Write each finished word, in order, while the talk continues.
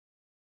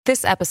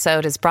This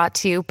episode is brought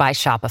to you by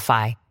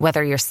Shopify.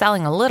 Whether you're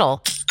selling a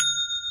little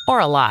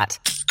or a lot,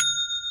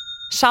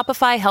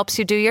 Shopify helps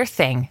you do your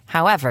thing,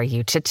 however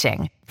you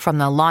cha-ching. From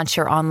the launch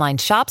your online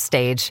shop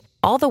stage,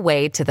 all the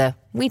way to the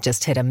we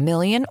just hit 1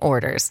 million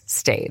orders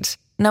stage.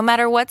 No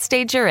matter what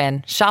stage you're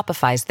in,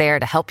 Shopify's there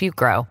to help you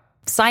grow.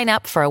 Sign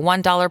up for a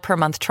 $1 per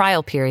month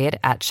trial period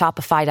at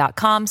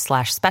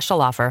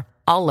shopify.com/special offer,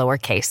 all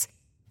lowercase.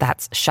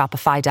 That's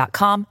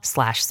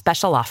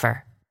shopify.com/special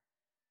offer.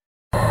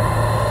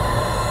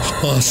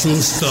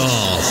 Asusta,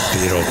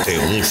 pero te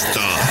gusta.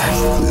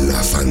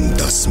 La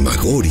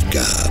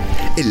fantasmagórica.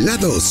 El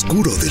lado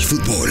oscuro del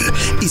fútbol.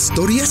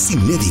 Historias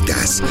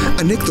inéditas,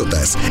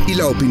 anécdotas y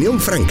la opinión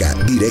franca,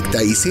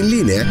 directa y sin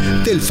línea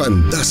del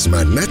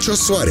fantasma Nacho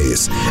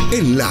Suárez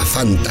en La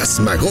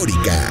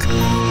Fantasmagórica.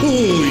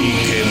 ¡Uy,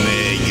 qué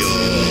bello!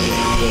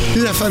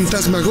 La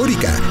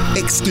Fantasmagórica,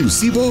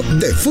 exclusivo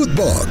de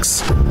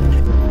Footbox.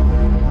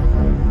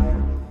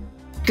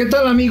 ¿Qué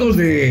tal, amigos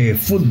de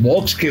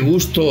Footbox? Qué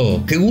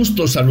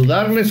gusto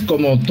saludarles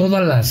como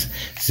todas las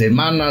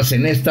semanas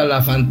en esta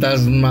La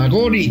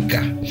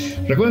Fantasmagórica.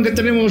 Recuerden que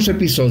tenemos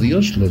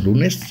episodios los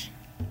lunes,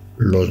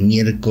 los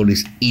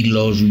miércoles y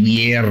los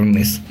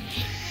viernes.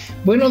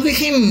 Bueno,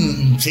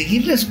 dejen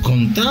seguirles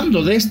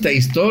contando de esta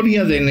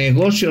historia de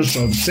negocios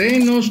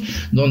obscenos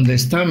donde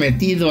está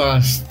metido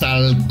hasta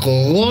el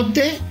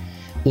cogote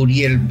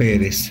Uriel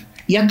Pérez.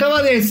 Y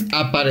acaba de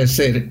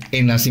aparecer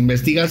en las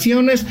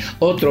investigaciones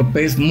otro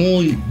pez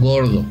muy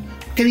gordo.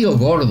 ¿Qué digo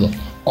gordo?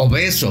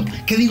 Obeso.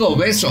 ¿Qué digo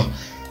obeso?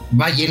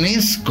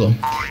 Ballenesco.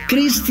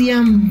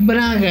 Christian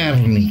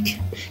Bragarnik.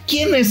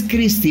 ¿Quién es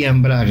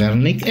Christian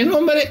Bragarnik? El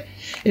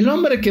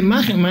hombre que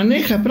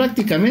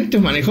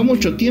manejó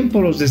mucho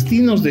tiempo los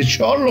destinos de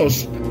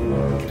Xolos.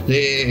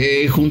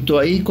 Junto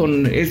ahí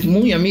es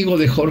muy amigo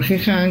de Jorge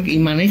Hank y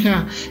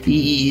maneja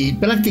y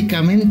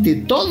prácticamente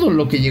todo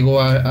lo que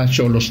llegó a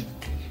Xolos.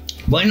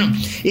 Bueno,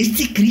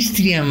 este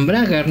Christian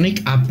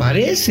Bragarnik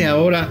aparece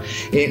ahora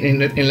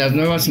en las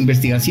nuevas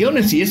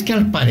investigaciones, y es que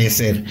al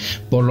parecer,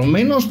 por lo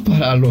menos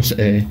para los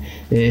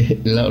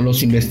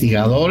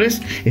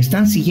investigadores,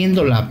 están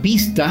siguiendo la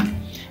pista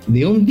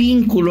de un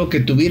vínculo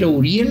que tuviera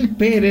Uriel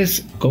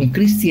Pérez con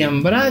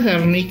Christian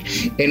Bragarnik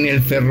en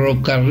el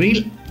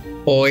ferrocarril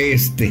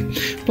oeste.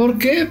 ¿Por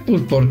qué?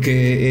 Pues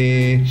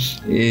porque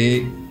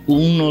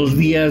unos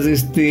días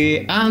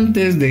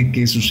antes de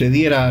que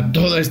sucediera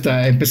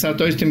empezara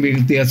toda esta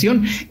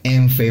investigación,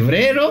 en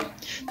febrero,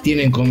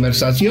 tienen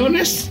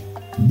conversaciones,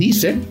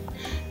 dicen,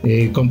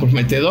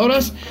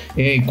 comprometedoras,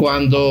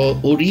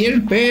 cuando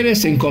Uriel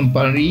Pérez, en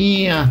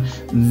compañía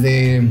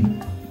de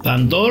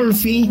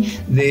Pandolfi,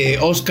 de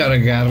Oscar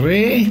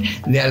Garré,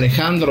 de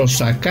Alejandro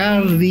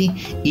Zaccardi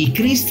y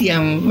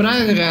Christian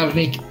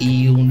Bragarnik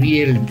y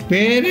Uriel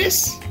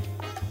Pérez,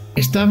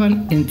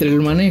 estaban entre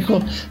el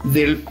manejo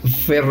del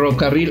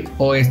ferrocarril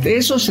oeste.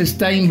 Eso se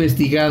está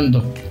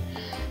investigando.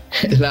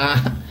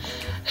 La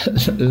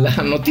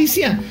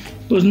noticia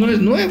pues no es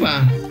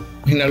nueva.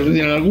 En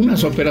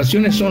algunas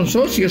operaciones son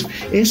socios.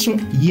 Eso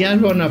ya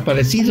lo han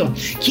aparecido.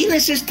 ¿Quién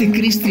es este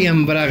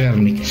Christian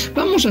Bragarnik?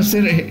 Vamos a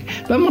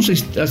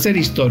hacer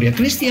historia.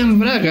 Christian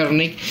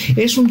Bragarnik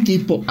es un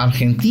tipo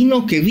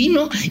argentino que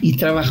vino y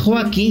trabajó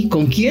aquí.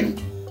 ¿Con quién?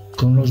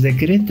 Con los de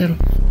Querétaro.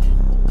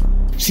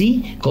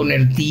 Sí, con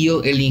el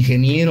tío, el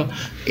ingeniero,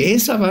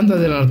 esa banda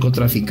de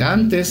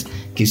narcotraficantes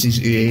que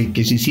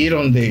se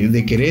hicieron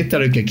de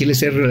Querétaro y que aquí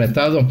les he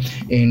relatado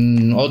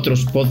en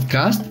otros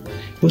podcasts.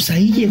 Pues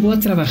ahí llegó a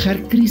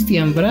trabajar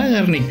Christian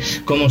Bragarnik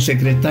como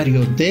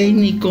secretario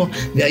técnico.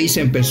 De ahí se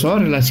empezó a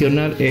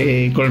relacionar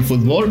con el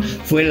fútbol.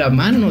 Fue la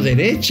mano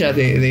derecha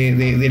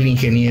del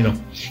ingeniero.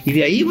 Y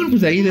de ahí,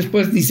 de ahí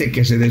después dice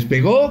que se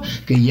despegó,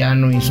 que ya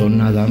no hizo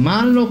nada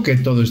malo, que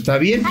todo está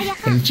bien.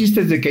 El chiste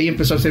es de que ahí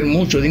empezó a hacer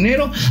mucho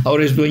dinero.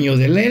 Ahora es dueño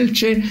del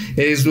Elche,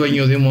 es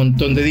dueño de un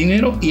montón de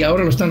dinero y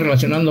ahora lo están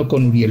relacionando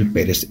con Uriel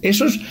Pérez.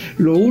 Eso es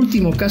lo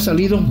último que ha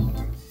salido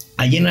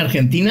allí en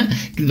Argentina,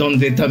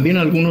 donde también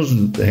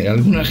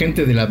alguna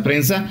gente de la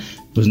prensa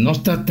pues no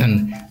está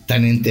tan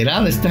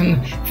enterada.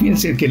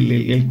 Fíjense que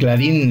el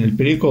Clarín, el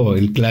periódico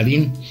El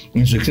Clarín,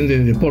 en su sección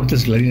de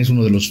deportes, Clarín es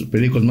uno de los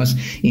periódicos más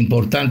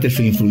importantes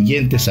e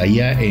influyentes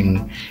allá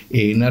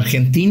en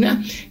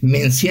Argentina,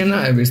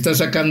 está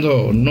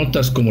sacando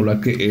notas como las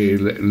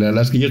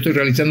que yo estoy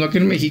realizando aquí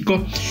en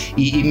México,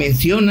 y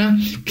menciona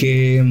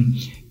que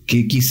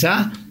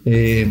quizá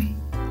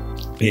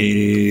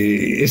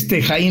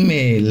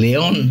Jaime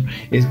León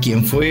es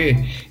quien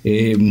fue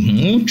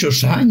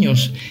muchos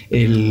años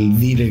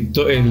el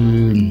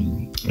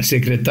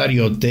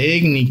secretario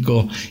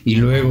técnico y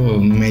luego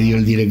medio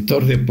el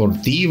director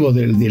deportivo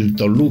del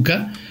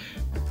Toluca.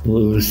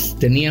 Pues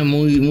tenía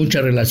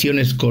muchas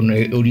relaciones con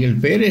Uriel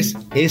Pérez.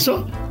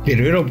 Eso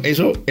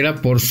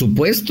era por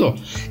supuesto.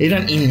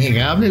 Eran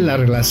innegables las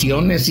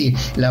relaciones y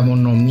la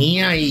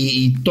bonomía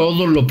y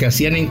todo lo que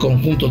hacían en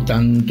conjunto,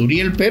 tanto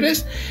Uriel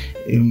Pérez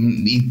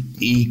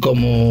y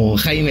como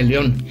Jaime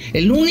León.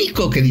 El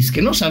único que dice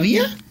que no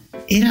sabía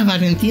era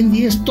Valentín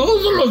Díez,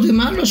 todos los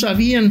demás lo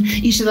sabían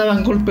y se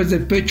daban golpes de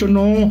pecho.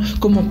 No,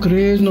 ¿cómo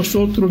crees?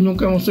 Nosotros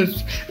nunca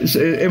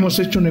hemos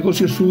hecho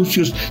negocios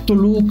sucios.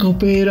 Toluca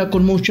opera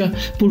con mucha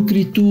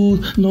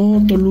pulcritud.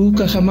 No,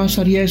 Toluca jamás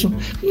haría eso.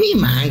 Ni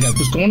manga,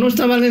 pues como no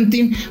está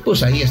Valentín,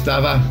 pues ahí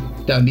estaba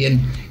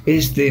también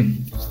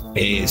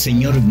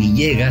señor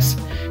Villegas,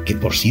 que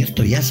por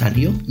cierto ya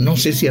salió, no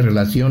sé si a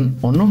relación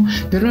o no,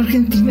 pero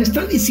Argentina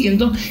está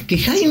diciendo que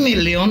Jaime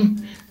León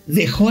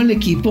dejó al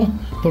equipo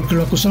porque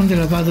lo acusaron de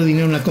lavado de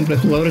dinero en la compra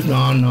de jugadores.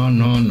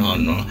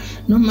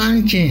 No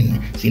manchen,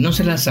 si no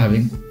se la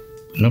saben,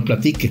 no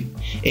platiquen.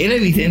 Era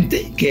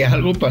evidente que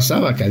algo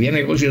pasaba, que había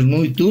negocios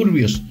muy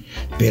turbios,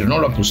 pero no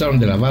lo acusaron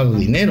de lavado de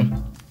dinero,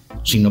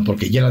 sino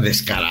porque ya era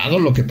descarado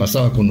lo que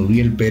pasaba con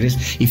Uriel Pérez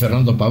y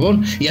Fernando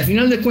Pavón. Y al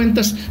final de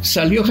cuentas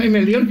salió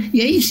Jaime León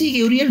y ahí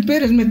sigue Uriel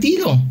Pérez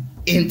metido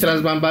en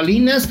tras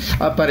bambalinas,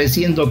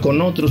 apareciendo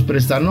con otros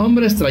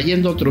prestanombres,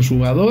 trayendo otros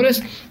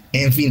jugadores.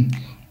 En fin,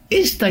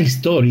 esta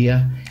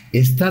historia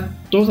está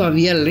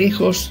todavía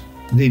lejos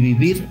de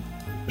vivir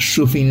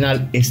su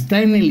final,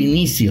 está en el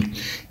inicio.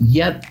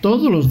 Ya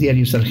todos los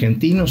diarios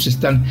argentinos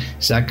están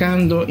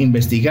sacando,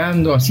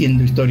 investigando,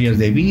 haciendo historias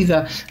de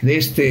vida de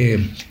este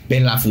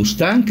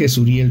pelafustán que es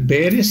Uriel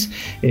Pérez,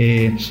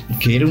 que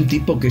era un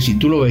tipo que si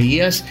tú lo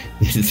veías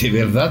de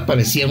verdad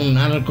parecía un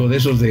narco de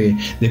esos de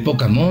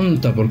poca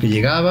monta, porque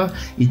llegaba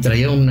y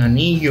traía un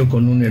anillo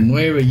con un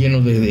 9 lleno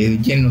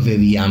de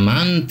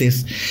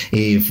diamantes,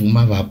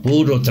 fumaba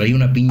puro, traía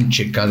una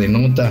pinche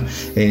cadenota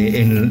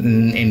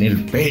en el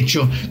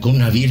pecho con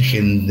una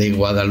Virgen de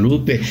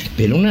Guadalupe,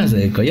 pero unas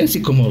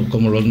así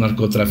como los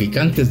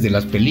narcotraficantes de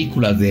las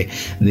películas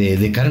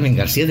de Carmen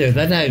García. De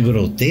verdad era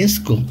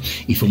grotesco,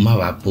 y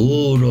fumaba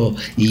puro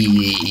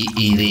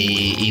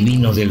y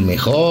vino del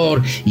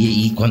mejor,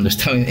 y cuando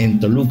estaba en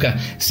Toluca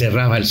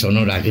cerraba el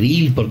Sonora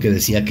Grill porque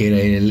decía que era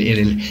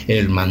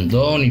el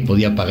mandón y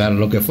podía pagar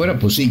lo que fuera.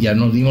 Pues sí, ya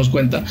nos dimos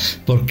cuenta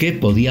por qué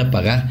podía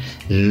pagar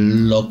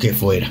lo que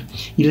fuera.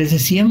 Y les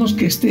decíamos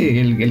que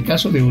el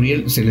caso de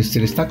Uriel se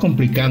le está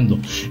complicando.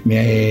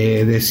 Me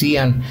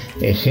decían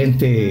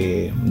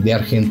gente de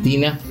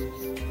Argentina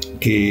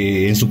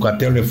que en su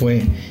cateo le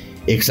fue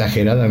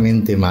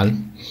exageradamente mal.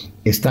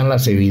 Están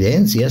las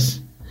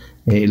evidencias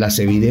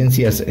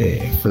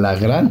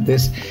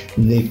flagrantes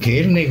de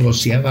que él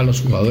negociaba a los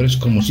jugadores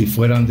como si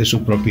fueran de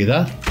su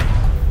propiedad.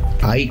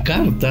 Hay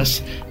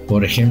cartas,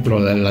 por ejemplo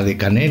la de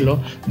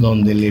Canelo,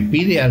 donde le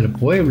pide al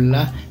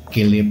Puebla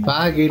que le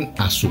paguen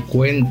a su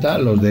cuenta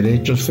los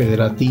derechos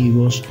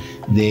federativos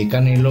de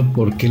Canelo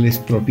porque él es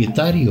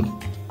propietario.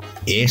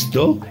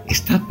 Esto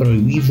está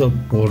prohibido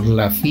por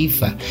la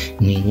FIFA.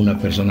 Ninguna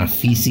persona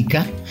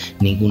física,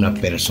 ninguna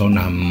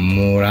persona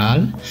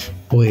moral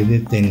puede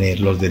tener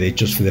los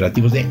derechos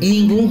federativos de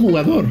ningún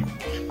jugador.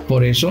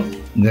 Por eso,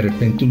 de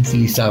repente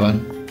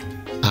utilizaban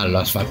a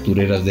las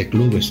factureras de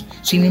clubes.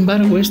 Sin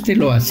embargo,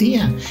 lo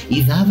hacía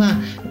y daba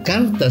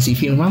cartas y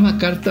firmaba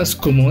cartas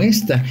como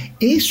esta.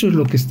 Eso es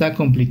lo que está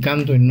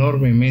complicando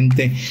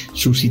enormemente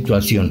su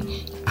situación.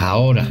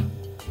 Ahora,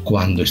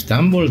 cuando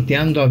están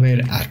volteando a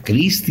ver a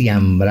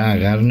Christian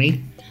Bragarnik,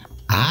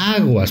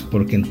 aguas,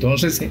 porque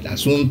entonces el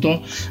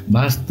asunto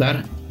va a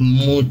estar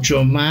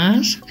mucho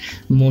más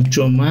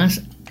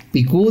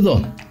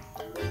picudo.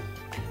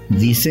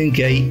 Dicen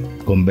que hay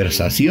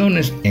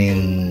conversaciones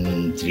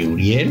entre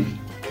Uriel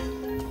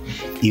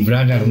y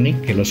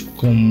Bragarnik que los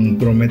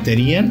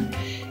comprometerían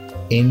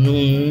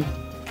en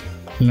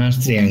unas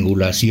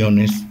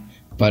triangulaciones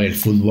para el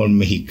fútbol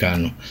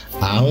mexicano.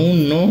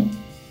 Aún no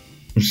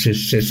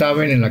se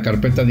saben, en la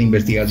carpeta de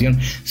investigación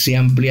se ha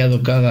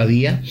ampliado cada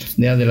día.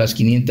 De las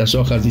 500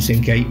 hojas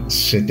dicen que hay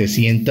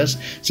 700.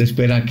 Se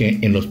espera que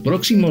en los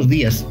próximos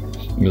días,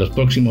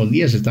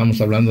 estamos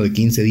hablando de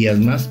 15 días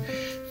más,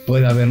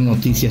 pueda haber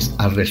noticias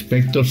al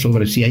respecto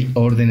sobre si hay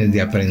órdenes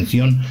de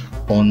aprehensión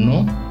o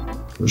no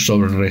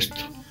sobre el resto.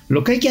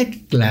 Lo que hay que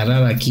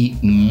aclarar aquí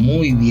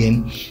muy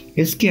bien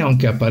es que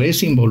aunque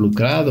aparece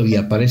involucrado y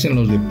aparecen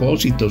los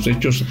depósitos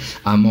hechos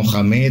a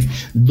Mohamed,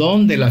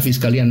 donde la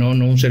Fiscalía, no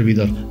un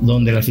servidor,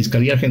 donde la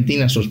Fiscalía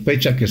Argentina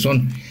sospecha que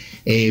son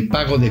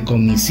pago de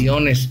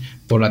comisiones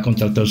por la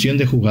contratación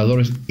de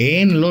jugadores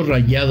en los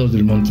Rayados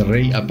del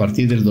Monterrey a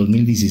partir del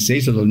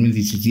 2016 o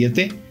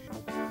 2017,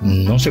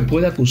 no se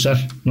puede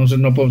acusar, no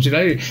podemos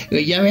decir,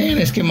 ya ven,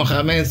 es que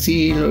Mohamed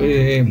sí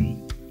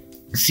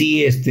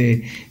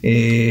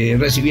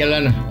recibía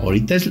lana.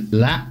 Ahorita es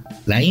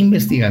la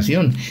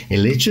investigación.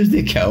 El hecho es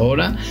de que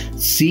ahora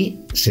sí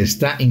se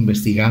está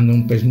investigando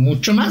un pez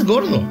mucho más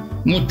gordo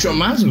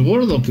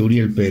que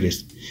Uriel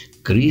Pérez.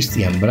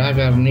 Christian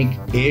Bragarnik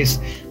es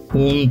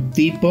un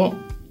tipo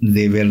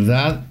de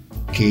verdad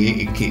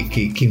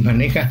que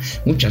maneja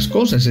muchas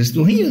cosas. Es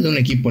dueño de un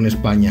equipo en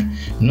España,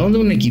 no de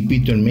un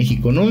equipito en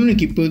México, no de un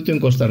equipito en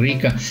Costa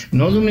Rica,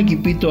 no de un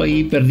equipito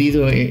ahí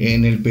perdido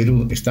en el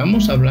Perú.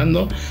 Estamos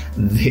hablando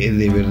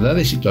de verdad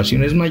de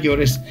situaciones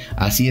mayores.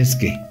 Así es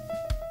que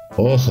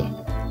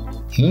ojo,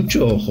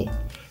 mucho ojo,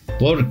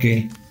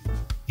 porque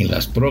en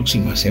las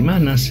próximas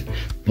semanas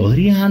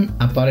podrían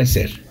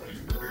aparecer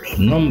los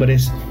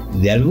nombres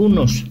de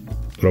algunos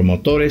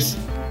promotores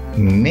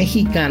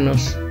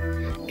mexicanos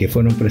que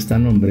fueron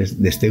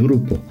prestanombres de este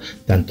grupo,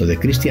 tanto de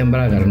Christian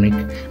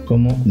Bragarnik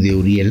como de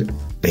Uriel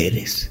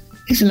Pérez.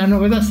 Esa es la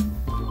novedad.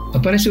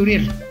 Aparece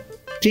Uriel,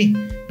 sí,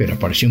 pero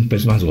apareció un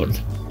pez más gordo,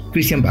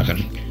 Christian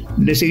Bragarnik.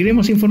 Le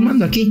seguiremos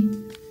informando aquí,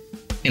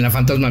 en La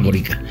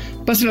Fantasmagórica.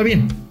 Pásela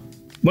bien.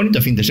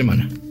 Bonito fin de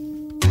semana.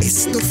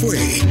 Esto fue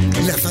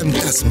La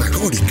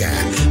Fantasmagórica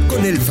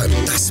con el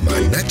fantasma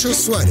Nacho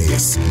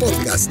Suárez,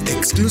 podcast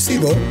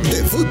exclusivo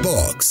de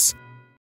Footbox.